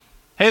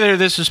Hey there,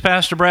 this is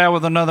Pastor Brad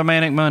with another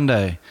Manic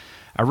Monday.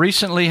 I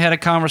recently had a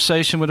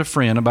conversation with a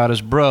friend about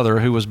his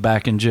brother who was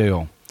back in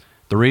jail.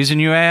 The reason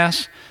you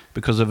ask?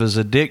 Because of his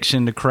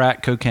addiction to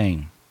crack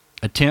cocaine.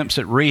 Attempts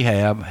at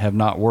rehab have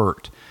not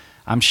worked.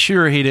 I'm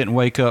sure he didn't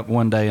wake up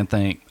one day and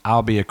think,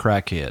 I'll be a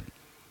crackhead.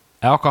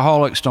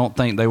 Alcoholics don't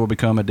think they will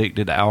become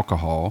addicted to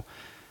alcohol.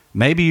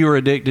 Maybe you're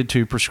addicted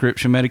to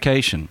prescription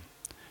medication.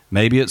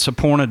 Maybe it's a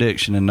porn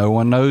addiction and no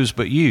one knows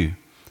but you.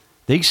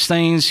 These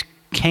things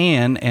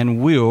can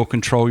and will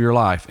control your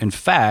life. In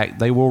fact,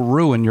 they will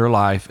ruin your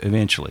life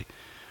eventually.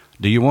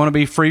 Do you want to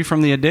be free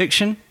from the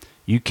addiction?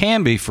 You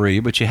can be free,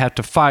 but you have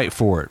to fight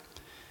for it.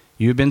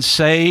 You've been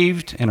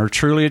saved and are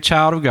truly a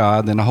child of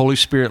God, then the Holy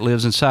Spirit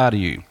lives inside of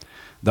you.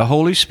 The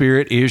Holy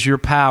Spirit is your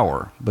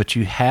power, but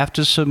you have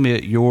to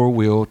submit your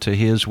will to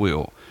His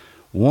will.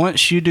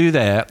 Once you do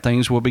that,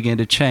 things will begin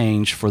to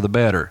change for the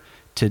better.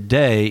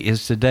 Today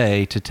is the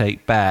day to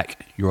take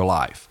back your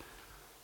life.